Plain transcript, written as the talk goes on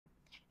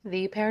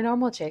The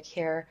paranormal chick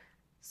here.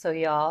 So,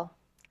 y'all,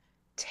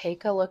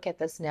 take a look at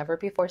this never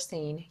before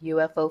seen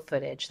UFO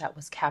footage that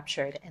was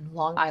captured in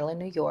Long Island,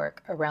 New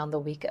York around the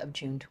week of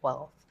June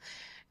 12th.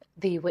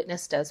 The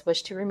witness does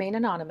wish to remain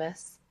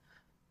anonymous,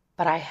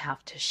 but I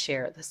have to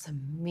share this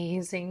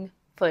amazing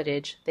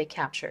footage they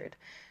captured.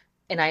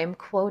 And I am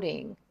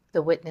quoting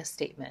the witness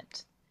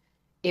statement.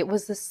 It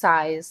was the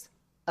size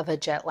of a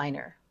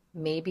jetliner,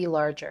 maybe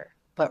larger,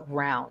 but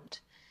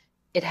round.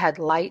 It had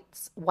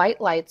lights, white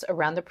lights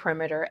around the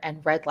perimeter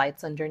and red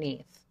lights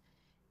underneath.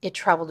 It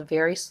traveled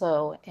very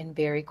slow and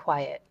very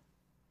quiet,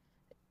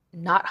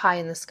 not high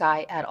in the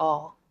sky at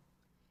all.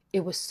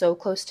 It was so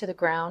close to the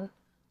ground,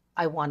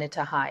 I wanted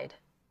to hide.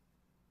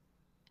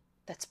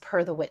 That's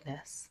per the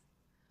witness.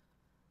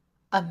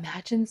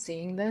 Imagine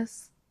seeing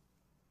this.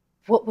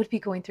 What would be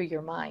going through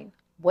your mind?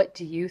 What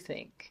do you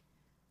think?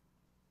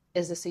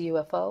 Is this a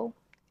UFO?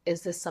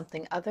 Is this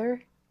something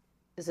other?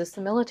 Is this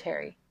the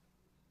military?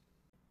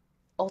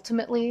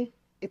 Ultimately,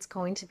 it's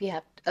going to be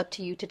up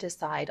to you to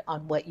decide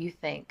on what you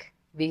think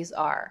these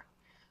are.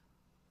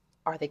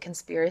 Are they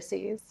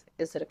conspiracies?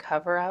 Is it a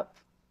cover up?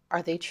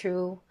 Are they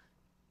true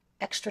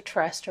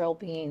extraterrestrial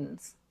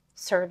beings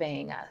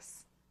surveying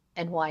us?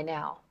 And why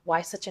now?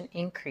 Why such an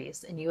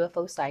increase in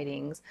UFO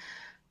sightings,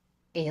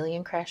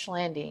 alien crash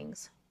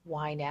landings?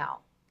 Why now?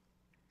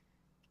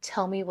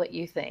 Tell me what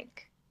you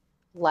think.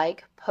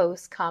 Like,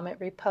 post, comment,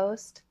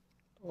 repost.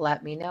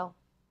 Let me know.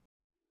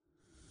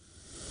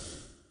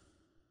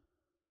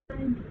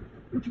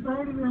 It's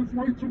round and it has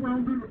lights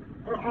around it.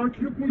 I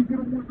can't believe what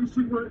I'm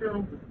witnessing right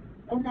now.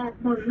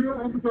 My hair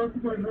on the back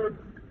of my head.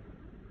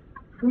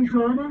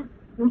 Rosanna,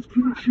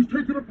 she's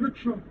taking a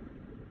picture.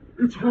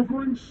 It's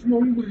hovering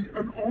slowly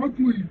and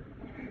oddly.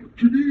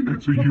 Janine,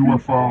 It's a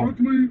UFO.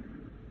 Oddly.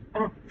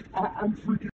 I'm freaking